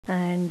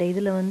And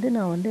இதில் வந்து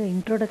நான் வந்து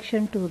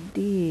introduction to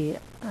the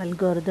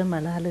algorithm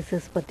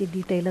analysis பற்றி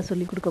டீட்டெயிலாக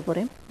சொல்லி கொடுக்க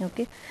போகிறேன்.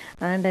 Okay,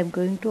 and I'm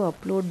going to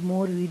upload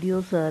more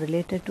videos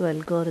related to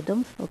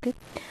algorithms. Okay,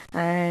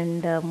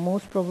 and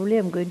most probably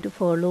I'm going to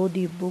follow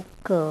the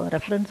book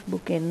reference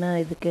book என்ன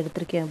இதுக்கு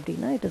எடுத்திருக்கேன்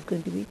அப்படின்னா it is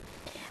going to be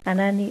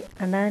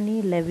அனானி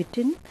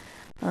லெவிட்டின்.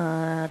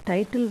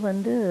 Title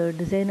வந்து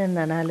design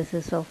and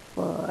analysis of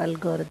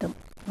algorithm.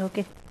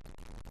 Okay,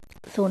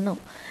 so now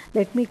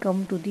let me come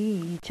to the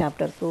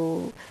chapter. So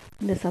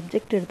இந்த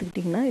subject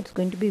எடுத்துக்கிட்டிங்கன்னா it's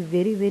going to be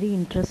very very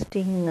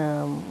interesting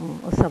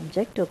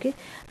subject. Okay,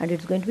 and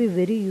it's going to be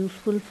very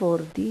useful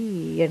for the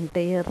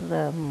entire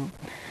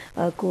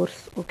course.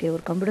 Okay,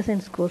 ஒரு computer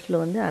science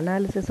கோர்ஸில் வந்து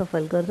analysis of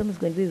algorithm is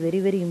going to be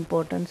very very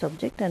important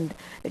subject and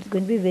it's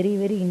going to be very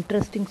very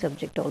interesting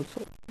subject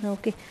also.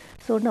 Okay,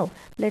 so now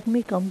let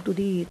me come to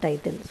the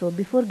title. So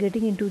before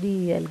getting into the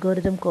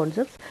algorithm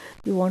concepts,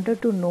 you wanted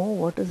to know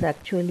what is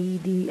actually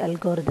the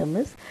algorithm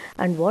is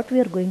and what we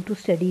are going to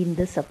study in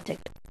this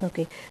subject.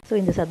 Okay, so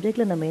இந்த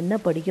சப்ஜெக்டில் நம்ம என்ன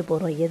படிக்க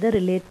போகிறோம், எதை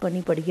relate பண்ணி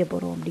படிக்க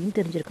போகிறோம் அப்படின்னு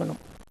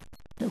தெரிஞ்சிருக்கணும்.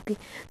 ஓகே,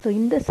 ஸோ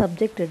இந்த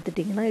சப்ஜெக்ட்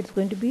எடுத்துட்டிங்கன்னா it's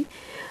going to be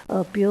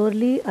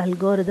purely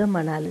algorithm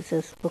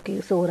analysis. Okay,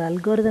 so ஒரு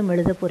அல்காரிதம்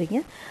எழுத போகிறீங்க,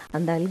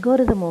 அந்த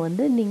அல்காரிதமை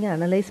வந்து நீங்கள்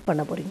அனலைஸ்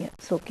பண்ண போகிறீங்க.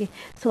 ஸோ ஓகே,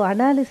 ஸோ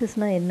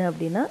அனாலிசிஸ்னால் என்ன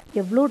அப்படின்னா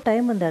எவ்வளோ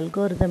டைம் அந்த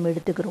அல்காரிதம்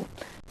எடுத்துக்கிறோம்.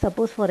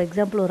 சப்போஸ் ஃபார்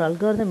எக்ஸாம்பிள் ஒரு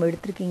அல்காரிதம்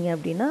எடுத்திருக்கீங்க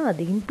அப்படின்னா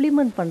அது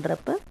இம்ப்ளிமெண்ட்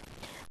பண்ணுறப்ப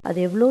அது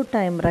எவ்வளோ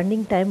டைம்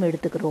ரன்னிங் டைம்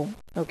எடுத்துக்கிறோம்.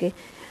 ஓகே,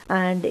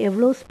 அண்ட்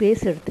எவ்வளோ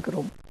ஸ்பேஸ்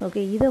எடுத்துக்கிறோம்.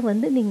 ஓகே, இதை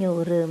வந்து நீங்கள்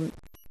ஒரு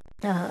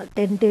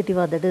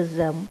டென்டேட்டிவாக தட் இஸ்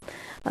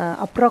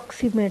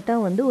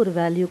அப்ராக்சிமேட்டாக வந்து ஒரு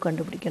வேல்யூ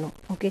கண்டுபிடிக்கணும்.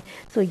 ஓகே,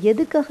 ஸோ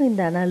எதுக்காக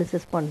இந்த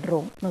அனாலிசிஸ்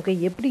பண்ணுறோம், ஓகே,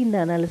 எப்படி இந்த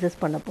அனாலிசிஸ்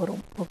பண்ண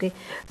போகிறோம். ஓகே,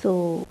 ஸோ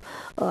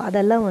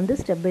அதெல்லாம் வந்து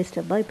ஸ்டெப் பை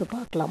ஸ்டெப்பாக இப்போ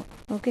பார்க்கலாம்.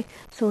 Okay,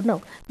 so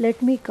now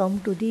let me come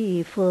to the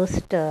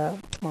first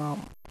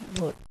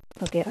word.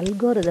 Okay,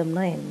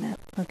 அல்காரிதம்னா என்ன.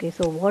 Okay,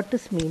 so what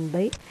is mean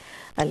by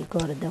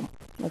algorithm.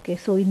 Okay,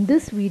 so in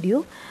this video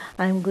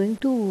I am going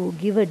to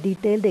give a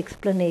detailed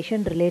explanation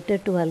related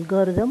to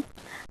algorithm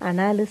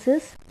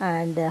analysis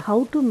and how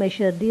to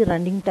measure the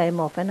running time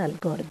of an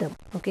algorithm.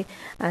 Okay,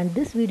 and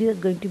this video is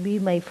going to be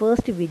my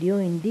first video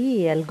in the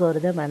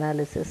algorithm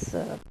analysis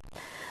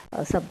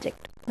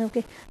subject.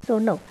 Okay, so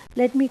now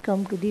let me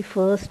come to the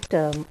first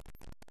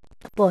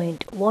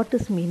point. What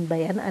is mean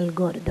by an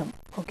algorithm.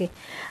 Okay,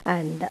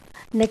 and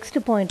next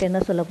point என்ன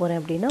சொல்ல போகிறேன்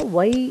அப்படின்னா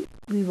why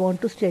we want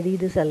to study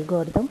this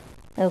algorithm.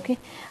 Okay,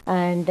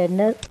 and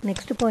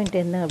next point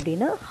என்ன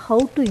அப்படின்னா how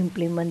to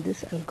implement this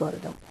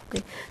algorithm.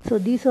 Okay, so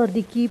these are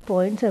the key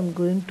points I'm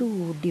going to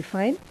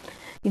define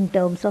in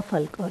terms of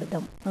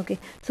algorithm. Okay,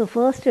 so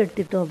first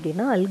எடுத்துட்டோம்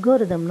அப்படின்னா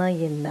அல்காரிதம்னா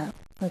என்ன.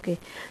 Okay,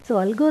 so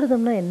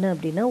அல்காரிதம்னா என்ன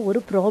அப்படின்னா ஒரு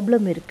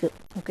problem இருக்குது.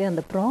 Okay,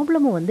 அந்த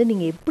ப்ராப்ளமை வந்து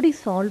நீங்கள் எப்படி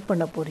சால்வ்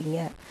பண்ண போகிறீங்க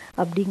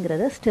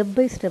அப்படிங்கிறத ஸ்டெப்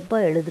பை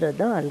ஸ்டெப்பாக எழுதுறது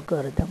தான்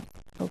algorithm.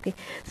 Okay,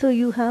 so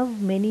you have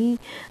many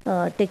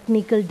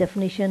technical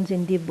definitions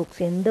in the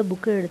books. எந்த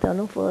புக்கை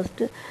எடுத்தாலும்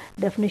ஃபர்ஸ்ட்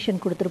டெஃபினிஷன்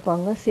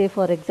கொடுத்துருப்பாங்க. Say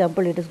for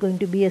example it is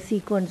going to be a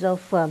sequence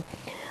of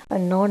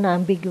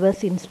non-ambiguous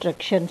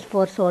instructions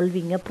for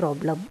solving a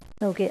problem.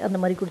 Okay, அந்த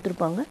மாதிரி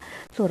கொடுத்துருப்பாங்க.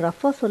 So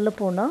ரஃபாக சொல்ல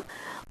போனால்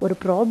ஒரு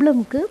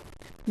ப்ராப்ளம்க்கு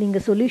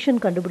நீங்கள்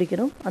சொல்யூஷன்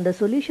கண்டுபிடிக்கணும். அந்த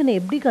சொல்யூஷனை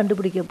எப்படி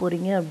கண்டுபிடிக்க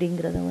போகிறீங்க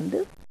அப்படிங்கிறத வந்து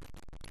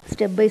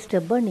ஸ்டெப் பை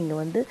ஸ்டெப்பாக நீங்கள்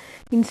வந்து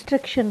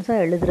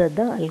இன்ஸ்ட்ரக்ஷன்ஸாக எழுதுறது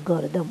தான்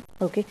அல்காரிதம்.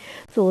 ஓகே,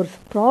 ஸோ ஒரு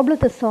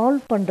ப்ராப்ளத்தை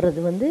சால்வ் பண்ணுறது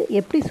வந்து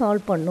எப்படி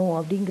சால்வ் பண்ணும்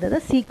அப்படிங்கிறத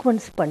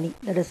சீக்வன்ஸ் பண்ணி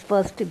தட் இஸ்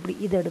ஃபர்ஸ்ட் இப்படி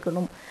இது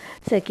எடுக்கணும்,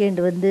 செகண்ட்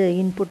வந்து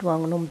இன்புட்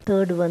வாங்கணும்,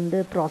 தேர்டு வந்து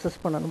ப்ராசஸ்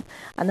பண்ணணும்.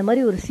 அந்த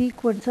மாதிரி ஒரு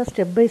சீக்வன்ஸாக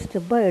ஸ்டெப் பை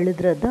ஸ்டெப்பாக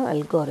எழுதுறது தான்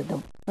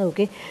algorithm.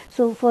 Okay,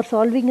 so for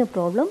solving a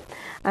problem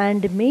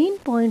and main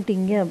point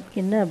இங்கே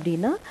என்ன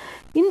அப்படின்னா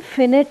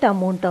infinite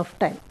amount of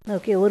time.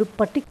 Okay, ஒரு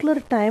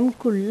பர்டிகுலர்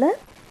டைம்குள்ளே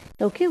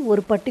ஓகே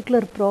ஒரு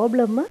பர்டிகுலர்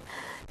ப்ராப்ளமை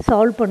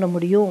சால்வ் பண்ண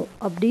முடியும்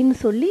அப்படின்னு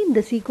சொல்லி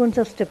இந்த சீக்வன்ஸ்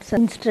ஆஃப் ஸ்டெப்ஸ்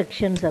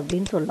இன்ஸ்ட்ரக்ஷன்ஸ்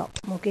அப்படின்னு சொல்லலாம்.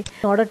 Okay,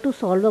 in order to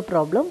solve a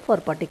problem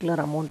for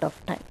particular amount of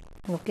time.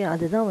 Okay,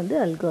 அதுதான் வந்து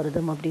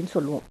அல்காரிதம் அப்படின்னு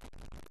சொல்லுவோம்.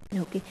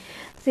 Okay,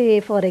 say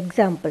for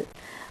example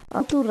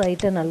to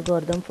right an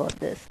algorithm for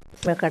this.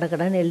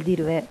 கடன்னு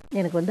எழுதிடுவேன்.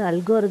 எனக்கு வந்து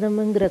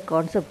அல்காரிதம்ங்கிற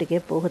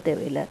கான்செப்டுக்கே போக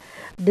தேவையில்லை,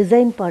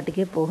 டிசைன்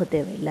பார்ட்டுக்கே போக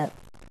தேவையில்லை,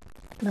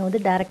 நான் வந்து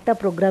டைரெக்டாக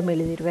ப்ரோக்ராம்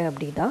எழுதிடுவேன்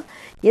அப்படின்னா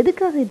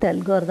எதுக்காக இந்த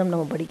அல்காரிதம்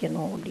நம்ம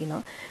படிக்கணும் அப்படின்னா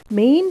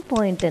மெயின்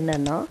பாயிண்ட்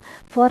என்னென்னா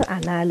for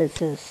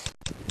analysis.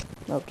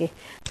 Okay,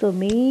 so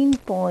main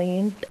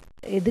point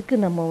எதுக்கு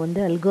நம்ம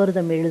வந்து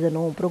அல்காரிதம்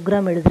எழுதணும்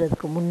ப்ரோக்ராம்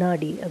எழுதுறதுக்கு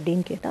முன்னாடி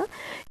அப்படின்னு கேட்டால்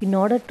in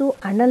order to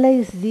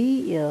analyse the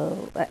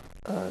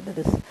that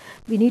is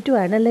we need to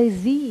analyze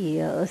the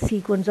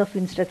sequence of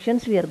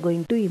instructions we are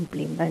going to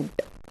implement.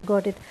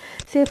 Got it?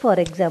 Say for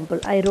example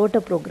I wrote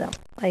a program,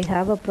 I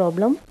have a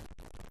problem.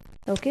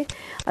 Okay,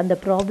 அந்த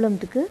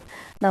ப்ராப்ளத்துக்கு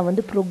நான்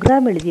வந்து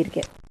program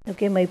எழுதியிருக்கேன்.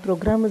 Okay, my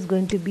program is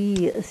going to be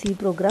C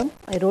program.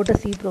 I wrote a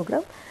C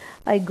program,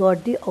 I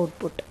got the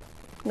output.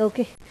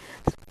 Okay,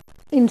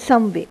 in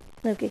some way.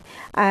 Okay,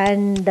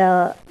 and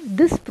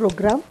this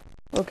program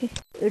okay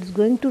it's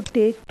going to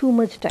take too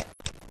much time.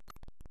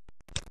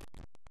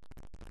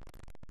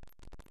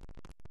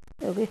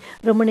 Okay,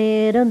 ரொம்ப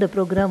நேரம் இந்த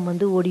program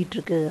வந்து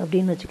ஓடிட்டுருக்கு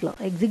அப்படின்னு வச்சுக்கலாம்.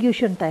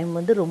 Execution time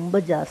வந்து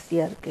ரொம்ப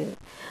ஜாஸ்தியாக இருக்குது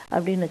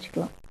அப்படின்னு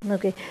வச்சுக்கலாம்.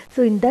 Okay, so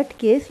in that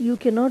case you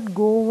cannot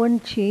go and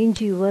change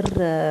your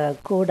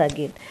code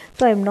again.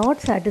 So I am not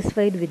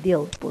satisfied with the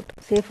output.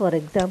 Say for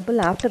example,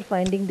 after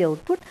finding the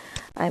output,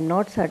 I am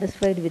not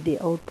satisfied with the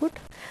output.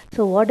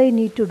 So what I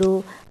need to do,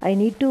 I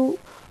need to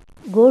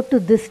go to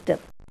this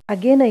step.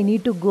 Again I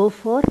need to go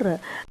for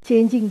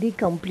changing the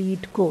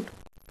complete code.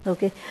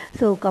 Okay,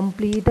 so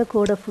கம்ப்ளீட்டாக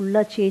கோடை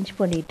ஃபுல்லாக change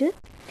பண்ணிவிட்டு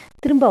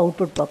திரும்ப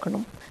output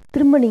பார்க்கணும்.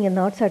 திரும்ப நீங்கள்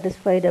not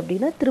satisfied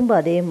அப்படின்னா திரும்ப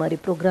அதே மாதிரி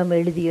ப்ரோக்ராம்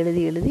எழுதி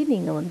எழுதி எழுதி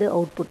நீங்கள் வந்து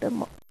அவுட்புட்டை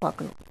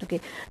பார்க்கணும். Okay,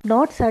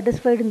 not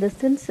satisfied in the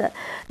sense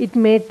it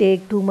may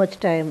take too much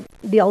time,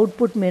 the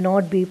output may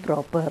not be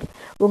proper.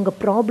 உங்கள்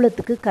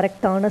ப்ராப்ளத்துக்கு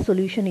கரெக்டான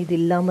சொல்யூஷன் இது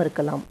இல்லாமல்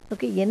இருக்கலாம்.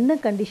 ஓகே, என்ன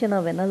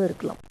கண்டிஷனாக வேணாலும்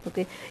இருக்கலாம்.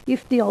 Okay,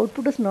 if the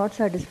output is not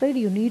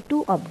satisfied you need to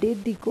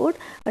update the code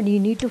and you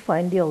need to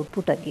find the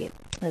output again.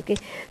 Okay,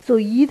 so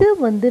இதை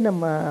வந்து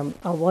நம்ம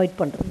அவாய்ட்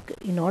பண்ணுறதுக்கு,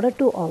 in order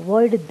to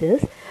avoid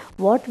this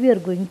what we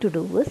are going to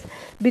two is,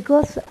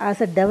 because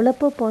as a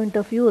developer point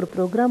of view ஒரு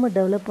ப்ரோக்ராமை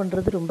develop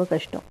பண்ணுறது ரொம்ப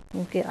கஷ்டம்.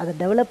 Okay, அதை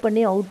டெவலப்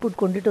பண்ணி அவுட்புட்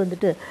கொண்டுட்டு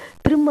வந்துட்டு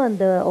திரும்ப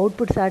அந்த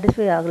அவுட்புட்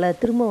சாட்டிஸ்ஃபை ஆகலை,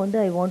 திரும்ப வந்து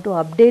I want to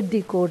update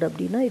the code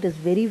அப்படின்னா it is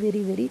very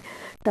very very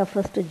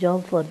toughest job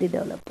for the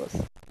developers.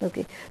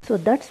 Okay, so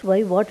that's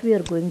why what we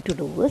are going to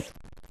do is,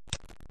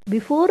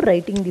 before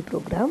writing the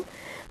program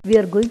we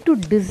are going to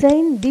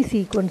design the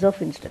sequence of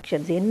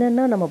instructions.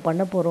 என்னென்னா நம்ம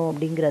பண்ண போகிறோம்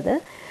அப்படிங்கிறத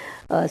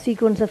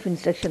sequence of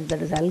instructions,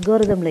 that is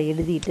அல்காரிதமில்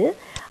எழுதிட்டு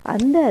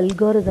அந்த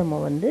அல்காரிதமை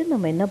வந்து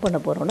நம்ம என்ன பண்ண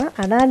போகிறோம்னா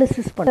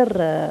அனாலிசிஸ் பண்ண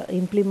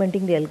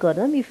implementing the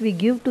algorithm. If we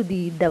give to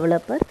the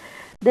developer,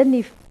 then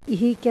if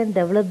he can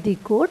develop the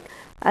code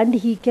and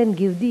he can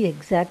give the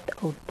exact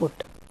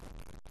output.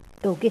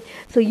 Okay,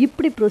 so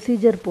இப்படி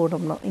ப்ரொசீஜர்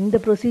போனோம்னா, இந்த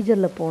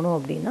ப்ரொசீஜரில் போனோம்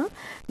அப்படின்னா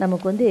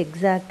நமக்கு வந்து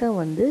எக்ஸாக்டாக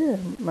வந்து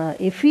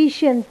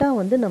எஃபிஷியண்ட்டாக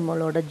வந்து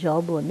நம்மளோட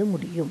ஜாப் வந்து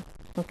முடியும்.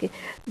 Okay,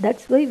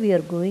 that's why we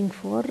are going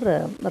for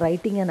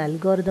writing an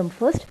algorithm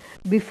first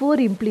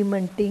before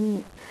implementing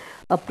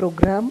a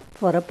program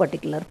for a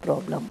particular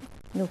problem.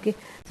 Okay,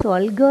 so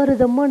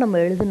அல்காரிதமாக நம்ம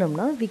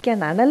எழுதினோம்னா we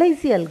can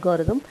analyse the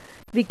algorithm,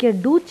 we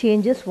can do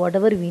changes what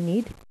ever we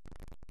need.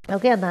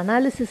 Okay, அந்த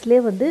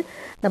அனாலிசிஸ்லேயே வந்து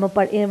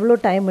நம்ம எவ்வளோ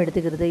time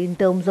எடுத்துக்கிறது in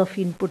terms of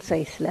input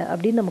சைஸில்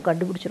அப்படின்னு நம்ம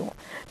கண்டுபிடிச்சிருவோம்.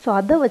 So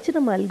அதை வச்சு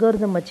நம்ம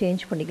அல்காரிதம்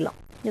சேஞ்ச் பண்ணிக்கலாம்.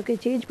 ஓகே,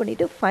 சேஞ்ச்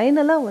பண்ணிவிட்டு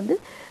ஃபைனலாக வந்து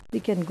we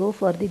can go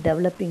for the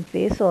developing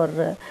face R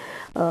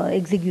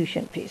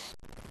execution face.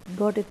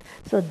 Got it?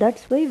 So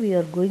that's why we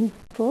are going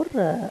for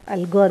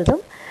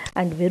algorithm.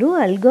 And வெறும்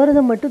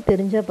அல்காரிதம் மட்டும்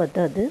தெரிஞ்சால்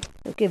பத்தாது.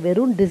 ஓகே,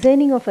 வெறும்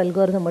டிசைனிங் ஆஃப்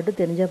அல்காரிதம் மட்டும்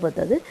தெரிஞ்சால்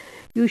பத்தாது.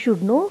 You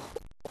should know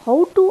how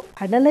to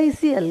analyze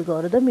the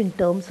algorithm in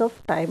terms of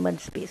time and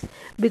space,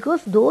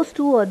 because those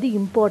two are the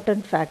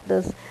important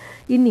factors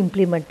in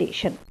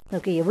implementation.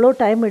 Okay, எவ்வளோ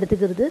time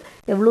எடுத்துக்கிறது,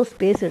 எவ்வளோ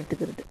ஸ்பேஸ்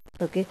எடுத்துக்கிறது.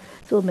 Okay,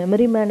 so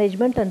memory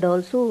management and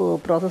also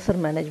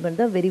processor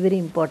management தான் very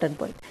very important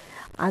point.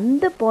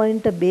 அந்த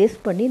பாயிண்ட்டை base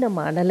பண்ணி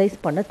நம்ம analyse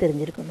பண்ண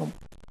தெரிஞ்சிருக்கணும்.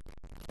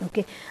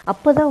 ஓகே,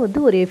 அப்போ தான்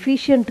வந்து ஒரு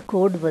எஃபிஷியன்ட்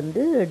கோட்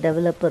வந்து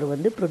டெவலப்பர்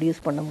வந்து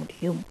ப்ரொடியூஸ் பண்ண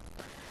முடியும்.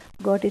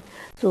 Got it?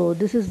 So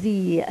this is the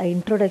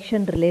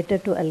introduction related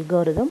to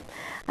algorithm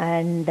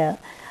and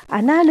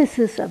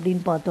analysis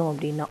அப்படின்னு பார்த்தோம்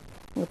அப்படின்னா.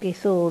 Okay,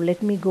 so let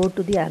me go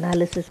to the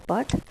analysis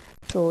part.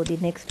 So the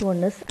next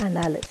one is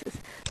analysis.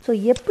 So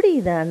எப்படி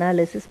இதை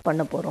analysis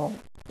பண்ண போகிறோம்,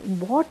 in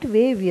what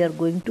way we are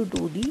going to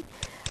do the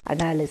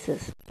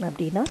analysis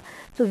அப்படின்னா,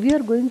 so we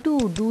are going to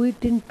do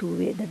it in two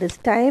ways, that is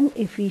time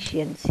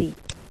efficiency.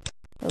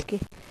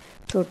 Okay,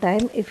 so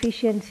time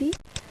efficiency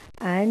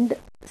and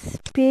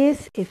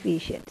space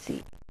efficiency.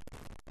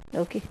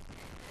 Okay,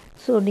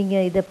 so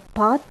நீங்கள் இதை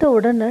பார்த்த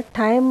உடனே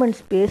time and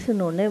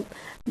ஸ்பேஸுன்னு ஒன்று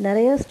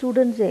நிறையா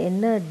students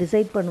என்ன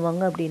decide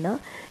பண்ணுவாங்க அப்படின்னா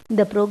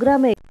இந்த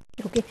ப்ரோக்ராமை.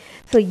 ஓகே,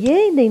 ஸோ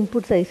ஏன் இந்த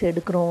இன்புட் சைஸ்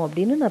எடுக்கிறோம்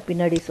அப்படின்னு நான்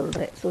பின்னாடி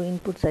சொல்கிறேன். ஸோ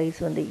இன்புட்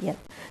சைஸ் வந்து ஏன்,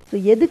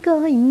 ஸோ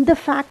எதுக்காக இந்த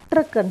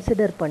ஃபேக்டரை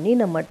கன்சிடர் பண்ணி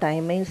நம்ம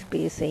டைமையும்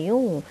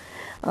ஸ்பேஸையும்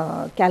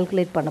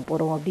கால்குலேட் பண்ண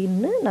போகிறோம்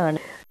அப்படின்னு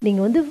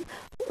நீங்கள் வந்து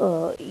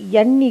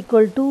n =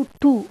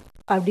 2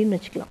 அப்படின்னு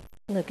வச்சுக்கலாம்.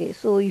 Okay,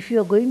 so if you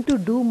are going to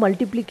do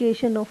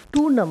multiplication of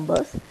two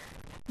numbers,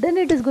 then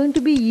it is going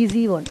to be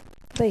easy one,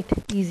 right?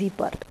 Easy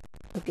part.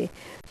 Okay,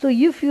 so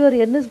if your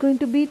n is going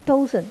to be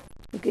 1000,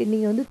 okay,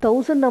 நீங்கள் வந்து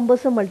 1000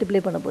 numbers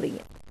multiply பண்ண போகிறீங்க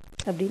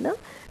அப்படின்னா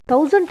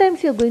 1000 times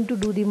you are going to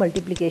do the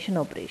multiplication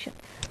operation.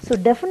 So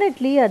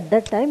definitely at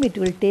that time it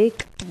will take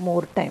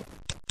more time.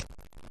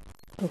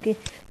 Okay,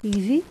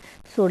 easy,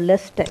 so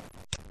less time.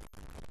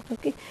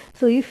 Okay,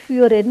 so if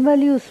your n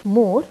value is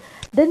more,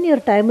 then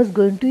your time is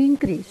going to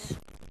increase.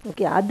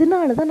 Okay,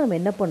 அதனால தான் நம்ம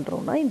என்ன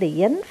பண்ணுறோம்னா இந்த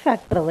n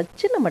ஃபேக்டரை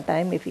வச்சு நம்ம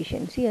time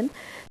efficiency and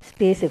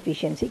space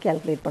efficiency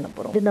calculate பண்ண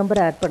போகிறோம். இந்த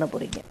நம்பரை ஆட் பண்ண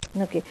போகிறீங்க.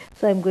 Okay,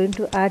 so I am going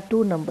to add 2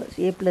 numbers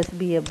a +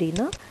 b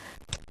அப்படின்னா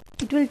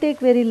it will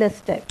take very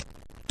less time.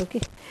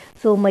 Okay,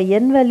 so my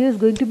n value is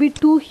going to be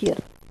 2 here.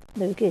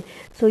 Okay,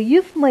 so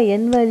if my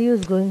n value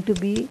is going to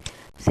be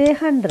say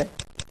 100,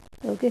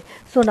 okay,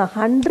 so now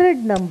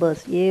 100 numbers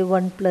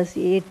a1 +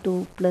 a2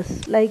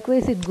 +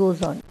 likewise it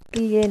goes on.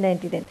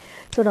 3A99.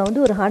 So நான்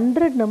வந்து ஒரு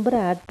 100 நம்பரை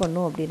add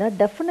பண்ணோம் அப்படின்னா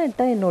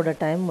டெஃபினட்டாக என்னோடய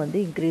time வந்து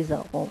increase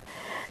ஆகும்.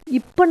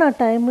 இப்போ நான்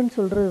டைமுன்னு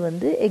சொல்கிறது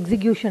வந்து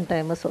எக்ஸிக்யூஷன்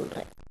டைமை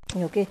சொல்கிறேன்.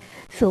 ஓகே,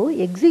 ஸோ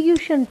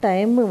எக்ஸிக்யூஷன்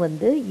டைமு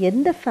வந்து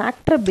எந்த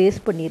ஃபேக்டரை பேஸ்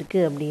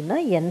பண்ணியிருக்கு அப்படின்னா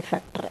என்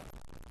ஃபேக்டரை.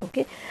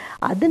 ஓகே,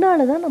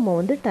 அதனால தான் நம்ம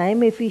வந்து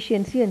டைம்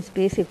எஃபிஷியன்சி அண்ட்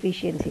ஸ்பேஸ்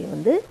எஃபிஷியன்சியை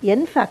வந்து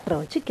என் ஃபேக்டரை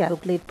வச்சு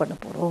கால்குலேட் பண்ண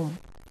போகிறோம்.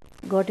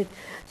 Got it?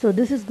 So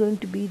this is going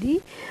to be the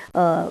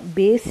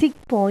basic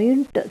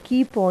point,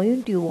 key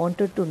point you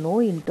wanted to know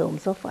in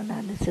terms of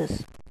analysis.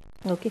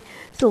 Okay,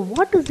 so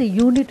what is the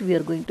unit we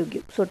are going to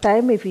give? So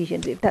time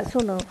efficiency.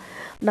 So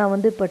நான்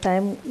வந்து இப்போ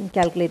time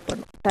calculate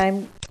பண்ணோம், time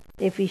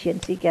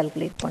efficiency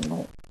calculate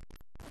பண்ணோம்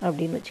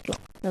அப்படின்னு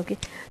வச்சுக்கலாம். Okay,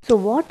 so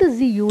what is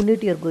the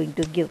unit you are going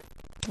to give?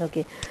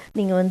 Okay,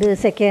 நீங்கள் வந்து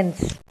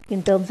seconds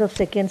in terms of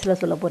செகண்ட்ஸில்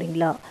சொல்ல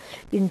போகிறீங்களா,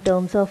 இன்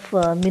டேர்ம்ஸ் ஆஃப்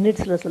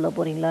மினிட்ஸில் சொல்ல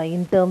போகிறீங்களா,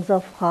 இன் டேர்ம்ஸ்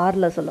ஆஃப்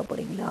ஹாரில் சொல்ல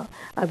போகிறீங்களா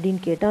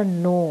அப்படின்னு கேட்டால்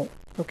no.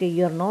 Okay,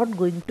 you are not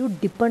going to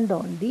depend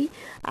on the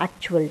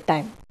actual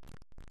time.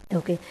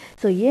 Okay,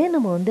 so ஏன்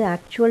நம்ம வந்து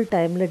ஆக்சுவல்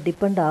டைமில்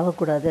டிபெண்ட்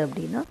ஆகக்கூடாது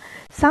அப்படின்னா,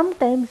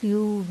 sometimes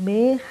you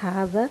may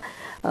have a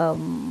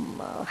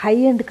high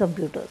and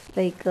computers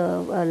like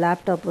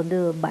laptop வந்து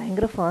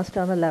பயங்கர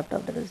ஃபாஸ்ட்டான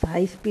laptop, that is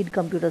high speed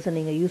கம்ப்யூட்டர்ஸை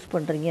நீங்கள் use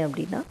பண்ணுறீங்க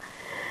அப்படின்னா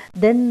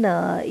then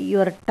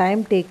your time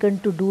taken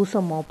to do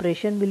some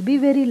operation will be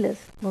very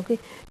less. Okay,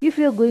 if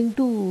you are going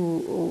to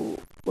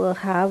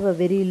have a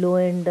very low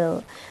end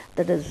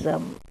that is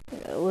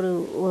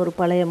ஒரு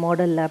பழைய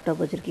model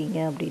laptop வச்சுருக்கீங்க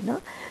அப்படின்னா,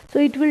 so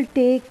it will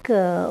take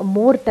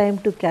more time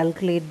to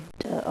calculate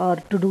or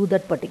to do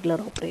that particular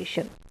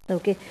operation.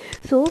 Okay,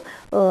 so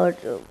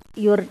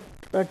your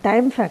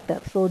time factor,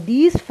 so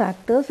these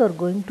factors are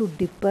going to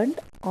depend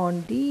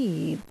on the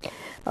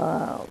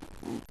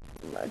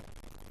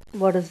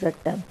what is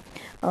that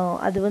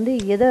அது வந்து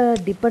எதை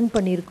depend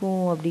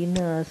பண்ணியிருக்கும்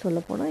அப்படின்னு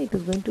சொல்லப்போனால், it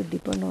is going to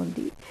depend on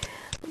the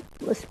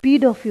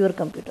speed of your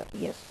computer.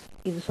 S,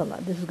 இது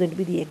சொல்லலாம். This is going to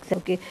be the exam.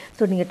 Okay,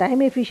 so நீங்கள்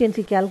time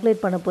efficiency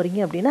calculate பண்ண போகிறீங்க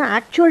அப்படின்னா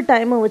ஆக்சுவல்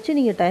டைமை வச்சு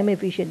நீங்கள் டைம்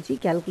எஃபிஷியன்சி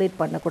கால்குலேட்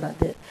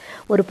பண்ணக்கூடாது.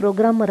 ஒரு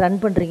ப்ரோக்ராமை ரன்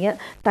பண்ணுறீங்க,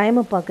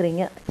 டைமை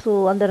பார்க்குறீங்க, ஸோ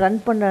அந்த ரன்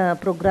பண்ண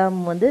ப்ரோக்ராம்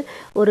வந்து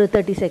ஒரு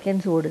 30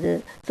 செகண்ட்ஸ் ஓடுது.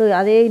 ஸோ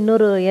அதே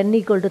இன்னொரு n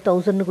 =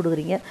 1000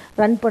 கொடுக்குறீங்க,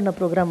 ரன் பண்ண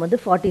ப்ரோக்ராம் வந்து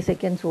 40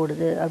 செகண்ட்ஸ்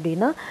ஓடுது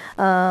அப்படின்னா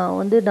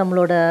வந்து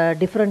நம்மளோட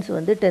டிஃப்ரென்ஸ்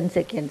வந்து 10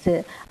 செகண்ட்ஸு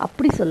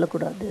அப்படி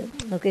சொல்லக்கூடாது.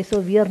 Okay, so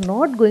we are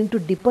not going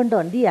to depend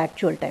on the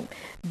actual time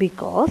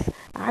because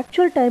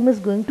actual time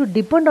is going to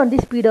depend on the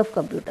speed of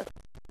computer.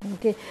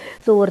 Okay,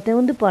 so ஒருத்தன்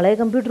வந்து பழைய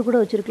கம்ப்யூட்டர் கூட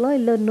வச்சுருக்கலாம்,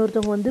 இல்லை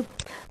இன்னொருத்தவங்க வந்து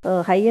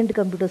ஹை அண்ட்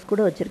கம்ப்யூட்டர்ஸ்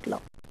கூட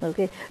வச்சுருக்கலாம்.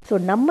 ஓகே, ஸோ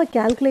நம்ம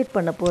கால்குலேட்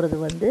பண்ண போகிறது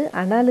வந்து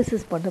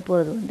அனாலிசிஸ் பண்ண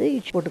போகிறது வந்து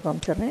போட்டு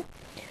காமிச்சிட்றேன்.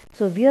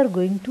 So we are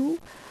going to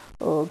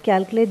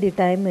calculate the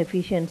time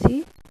efficiency,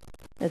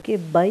 okay,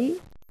 by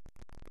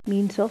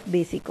means of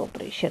basic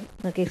operation.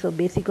 Okay, so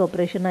basic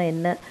ஆப்ரேஷனாக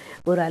என்ன,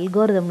 ஒரு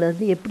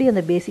அல்காரிதம்லேருந்து எப்படி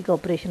அந்த பேசிக்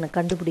ஆப்ரேஷனை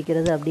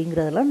கண்டுபிடிக்கிறது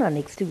அப்படிங்கிறதெல்லாம் நான்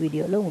நெக்ஸ்ட்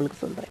வீடியோவில் உங்களுக்கு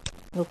சொல்கிறேன்.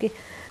 ஓகே,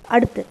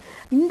 அடுத்து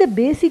இந்த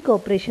பேசிக்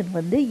ஆப்ரேஷன்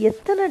வந்து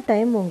எத்தனை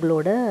டைம்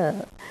உங்களோட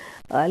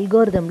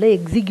அல்காரிதமில்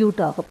எக்ஸிக்யூட்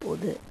ஆக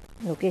போகுது.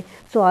 ஓகே,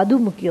 ஸோ அது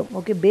முக்கியம்.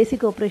 ஓகே,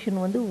 பேசிக் ஆப்ரேஷன்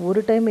வந்து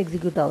ஒரு டைம்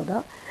எக்ஸிக்யூட் ஆகுதா,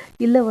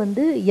 இல்லை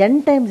வந்து n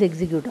டைம்ஸ்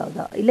எக்ஸிக்யூட்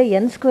ஆகுதா, இல்லை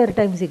n²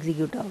 டைம்ஸ்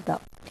எக்ஸிக்யூட் ஆகுதா,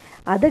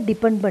 அதை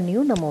டிபெண்ட்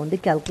பண்ணியும் நம்ம வந்து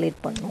கால்குலேட்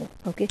பண்ணோம்.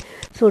 Okay,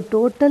 so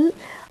total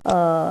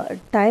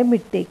time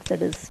it takes,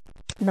 that is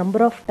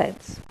number of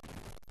times,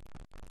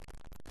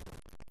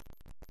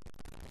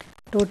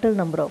 total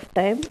number of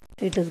time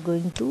it is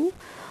going to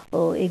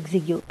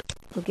execute.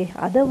 Okay,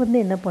 அதை வந்து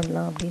என்ன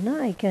பண்ணலாம் அப்படின்னா,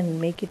 I can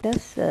make it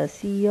as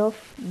C of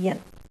n.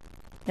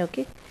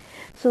 Okay,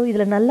 so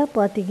இதில் நல்லா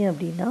பார்த்தீங்க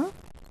அப்படின்னா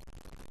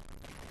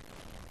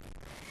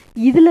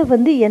இதில்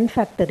வந்து n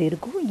ஃபேக்டர்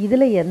இருக்கும்,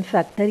 இதில் n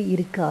ஃபேக்டர்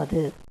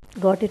இருக்காது.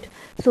 Got it?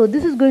 So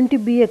this is going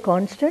to be a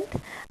constant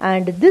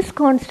and this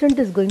constant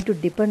is going to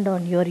depend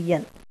on your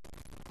n.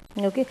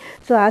 Okay,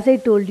 so as I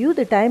told you,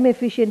 the time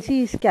efficiency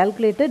is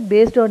calculated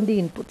based on the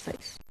input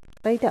size.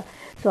 ரைட்டா?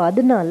 So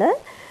அதனால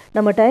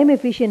நம்ம time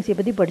எஃபிஷியன்சியை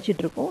பற்றி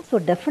படிச்சுட்ருக்கோம். So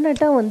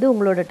டெஃபினட்டாக வந்து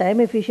உங்களோட time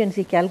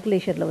efficiency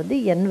கேல்குலேஷனில் வந்து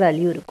n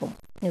value இருக்கும்.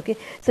 Okay,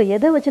 so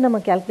எதை வச்சு நம்ம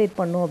கால்குலேட்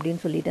பண்ணோம்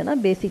அப்படின்னு சொல்லிட்டேன்னா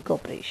பேசிக்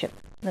ஆப்ரேஷன்.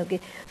 ஓகே,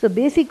 ஸோ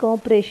பேசிக்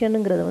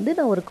ஆப்ரேஷனுங்கிறத வந்து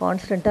நான் ஒரு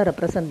கான்ஸ்டண்ட்டாக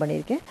ரெப்ரசன்ட்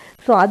பண்ணியிருக்கேன்.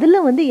 ஸோ அதில்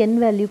வந்து n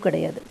வேல்யூ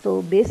கிடையாது. ஸோ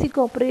பேசிக்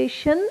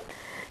ஆப்ரேஷன்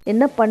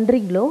என்ன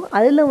பண்ணுறீங்களோ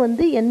அதில்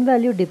வந்து n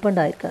வேல்யூ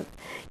டிபெண்ட் ஆகிருக்காது.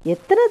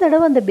 எத்தனை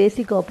தடவை அந்த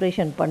பேசிக்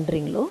ஆப்ரேஷன்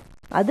பண்ணுறீங்களோ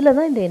அதில்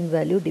தான் இந்த n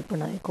வேல்யூ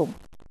டிபெண்ட் ஆகிருக்கும்.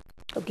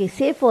 Okay,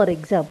 say for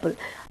example,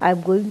 I am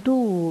going to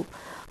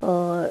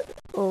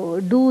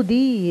do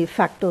the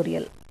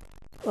factorial,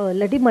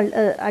 let him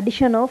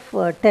addition of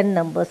 10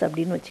 numbers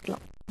அப்படின்னு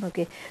வச்சுக்கலாம்.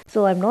 Okay, so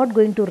I am not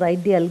going to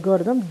write the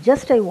algorithm,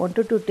 just I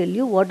wanted to tell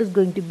you what is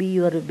going to be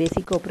your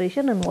basic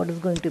operation and what is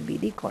going to be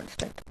the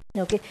constant.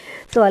 Okay,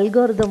 so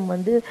algorithm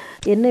வந்து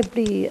என்ன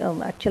எப்படி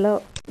ஆக்சுவலாக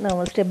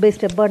நம்ம step by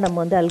ஸ்டெப்பாக நம்ம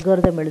வந்து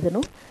algorithm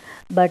எழுதணும்.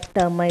 But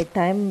my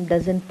time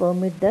doesn't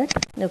permit that.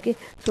 Okay,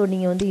 so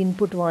நீங்கள் வந்து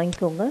இன்புட்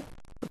வாங்கிக்கோங்க.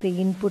 Okay,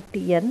 input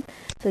n,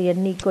 so n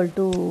 =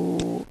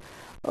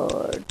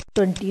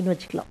 20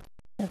 வச்சுக்கலாம்.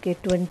 Okay,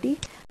 20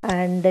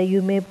 and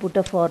you may put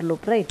a for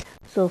loop, right?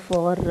 So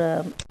for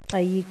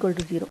I equal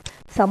to 0.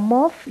 Sum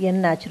of n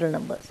natural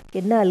numbers.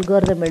 என்ன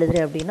algorithm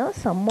எழுதுறேன் அப்படின்னா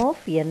sum of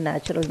n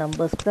natural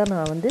numbers தான்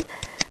நான் வந்து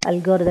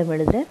algorithm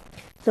எழுதுறேன்.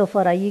 So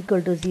for I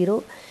equal to 0,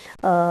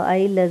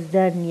 I less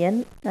than n,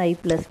 I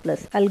plus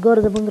plus.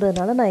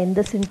 அல்காரிதமுங்கிறதுனால நான்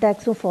எந்த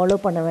சின்டாக்ஸும் follow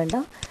பண்ண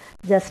வேண்டாம்.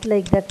 ஜஸ்ட்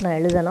லைக் தட் நான்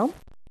எழுதலாம்.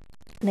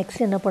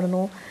 நெக்ஸ்ட் என்ன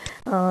பண்ணணும்,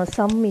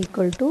 sum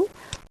equal to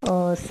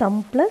sum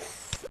plus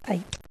I.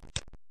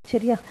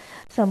 சரியா,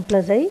 sum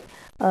plus I,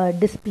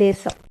 display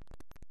sum.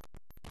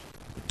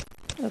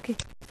 Okay,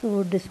 so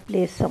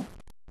display sum.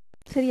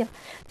 சரியா,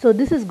 so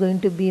this is going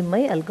to be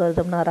my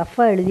algorithm. நான்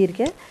ரஃபாக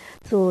எழுதியிருக்கேன்.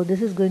 so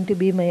this is going to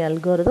be my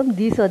algorithm.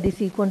 These are the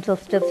sequence of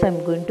steps I'm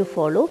going to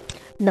follow.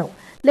 Now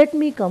let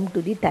me come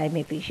to the time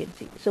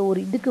efficiency. so ஒரு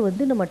இதுக்கு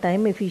வந்து நம்ம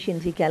time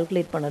efficiency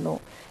calculate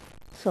பண்ணணும்.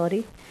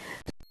 sorry,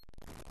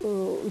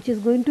 which is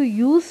going to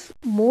use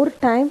more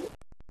time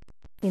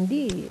in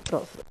the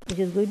process,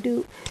 which is going to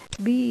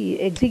be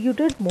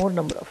executed more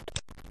number of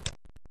time.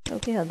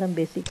 okay, அதான்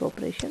basic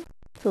operation.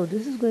 so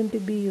this is going to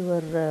be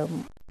your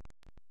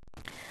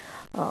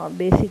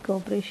basic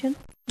operation,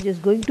 which is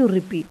going to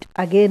repeat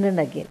again and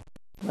again.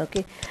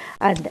 okay,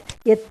 and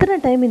எத்தனை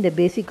time இந்த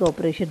பேசிக்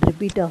operation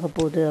repeat ஆக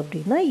போகுது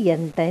அப்படின்னா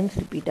n times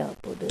repeat ஆக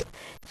போகுது.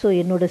 So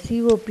என்னோட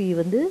COP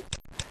வந்து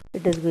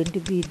it is going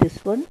to be this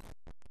one.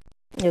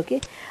 Okay,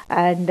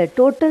 and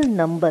total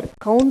number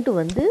count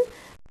வந்து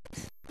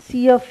சி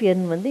ஆஃப்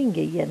என் வந்து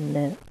இங்கே n.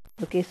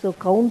 Okay, so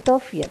count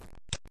of n.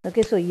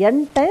 okay, so n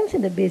times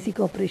இந்த basic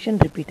operation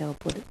repeat ஆக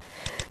போகுது.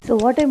 so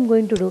what I'm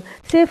going to do,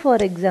 say for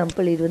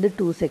example இது வந்து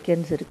 2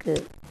 seconds இருக்கு,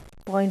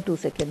 0.2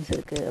 seconds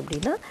இருக்கு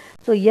அப்படின்னா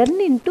so n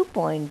into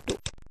 0.2.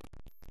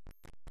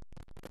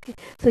 okay,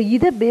 so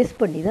இதை பேஸ்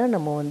பண்ணி தான்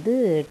நம்ம வந்து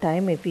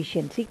time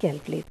efficiency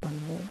calculate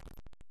பண்ணுவோம்.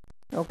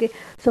 okay,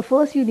 so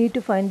first you need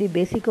to find the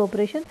basic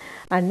operation,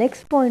 and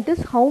next point is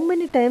how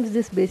many times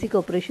this basic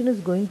operation is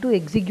going to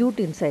execute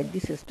inside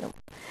the system.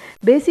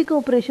 பேசிக்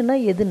ஆப்ரேஷன்னா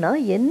எதுனா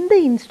எந்த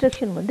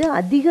instruction வந்து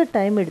அதிக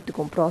time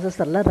எடுத்துக்கும்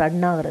ப்ராசஸரில்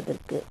run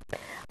ஆகிறதுக்கு,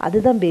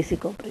 அதுதான்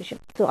பேசிக்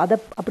operation. So அதை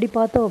அப்படி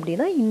பார்த்தோம்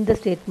அப்படின்னா இந்த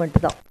ஸ்டேட்மெண்ட்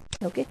தான்.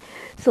 ஓகே,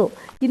 ஸோ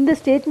இந்த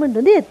ஸ்டேட்மெண்ட்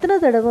வந்து எத்தனை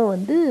தடவை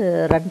வந்து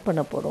ரன்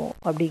பண்ண போகிறோம்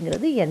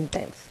அப்படிங்கிறது n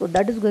times. So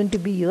that is going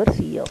to be your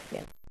C of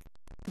n.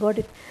 got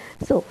it.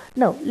 so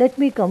now let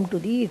me come to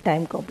the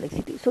time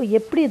complexity. so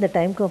எப்படி இந்த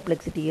டைம்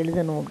காம்ப்ளெக்சிட்டி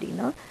எழுதணும்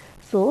அப்படின்னா,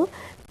 so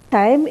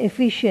time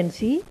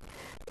efficiency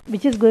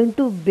which is going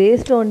to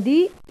based on the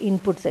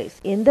input size.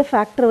 எந்த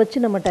ஃபேக்டரை வச்சு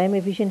நம்ம time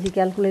efficiency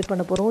calculate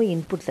பண்ண போகிறோம்,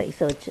 input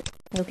சைஸை வச்சு.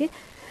 ஓகே,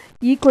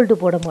 ஈக்குவல் டு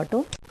போட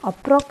மாட்டோம்,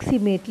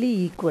 approximately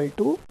equal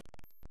to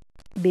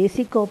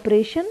basic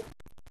operation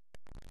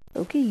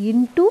okay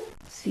into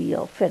C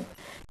of n.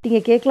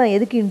 நீங்கள் கேட்கலாம்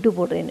எதுக்கு இன்டூ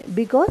போடுறேன்னு,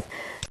 because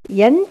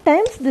n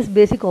times this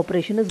basic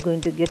operation is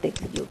going to get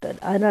executed.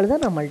 அதனால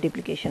தான் நான்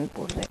மல்டிப்ளிகேஷன்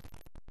போடுறேன்.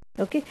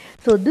 okay,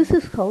 so this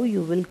is how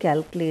you will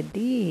calculate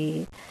the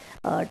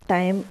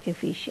time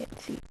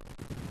efficiency.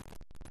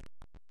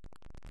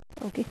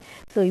 okay,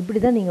 so இப்படி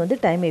தான் நீங்கள் வந்து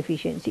time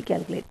efficiency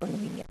calculate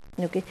பண்ணுவீங்க.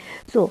 okay,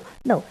 so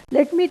now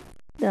let me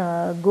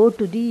go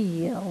to the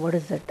what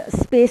is that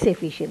space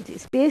efficiency.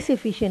 space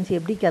efficiency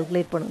எப்படி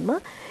calculate பண்ணணும்னா,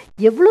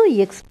 எவ்வளோ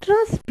extra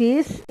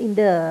space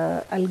இந்த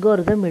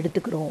algorithm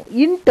எடுத்துக்கிறோம்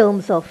in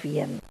terms of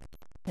n.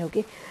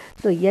 Okay,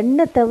 so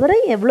என்னை தவிர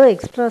எவ்வளோ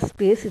எக்ஸ்ட்ரா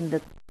ஸ்பேஸ் இந்த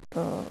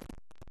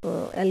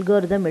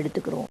அல்காரிதம்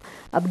எடுத்துக்கிறோம்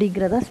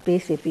அப்படிங்கிறதா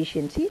ஸ்பேஸ்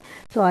எஃபிஷியன்சி.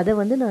 ஸோ அதை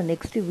வந்து நான்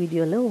நெக்ஸ்ட்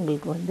வீடியோவில்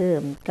உங்களுக்கு வந்து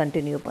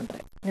கண்டினியூ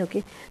பண்ணுறேன்.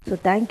 Okay, so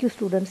thank you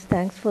students,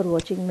 thanks for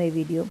வாட்சிங் my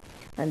video,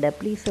 and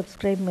please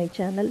subscribe my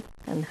channel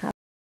and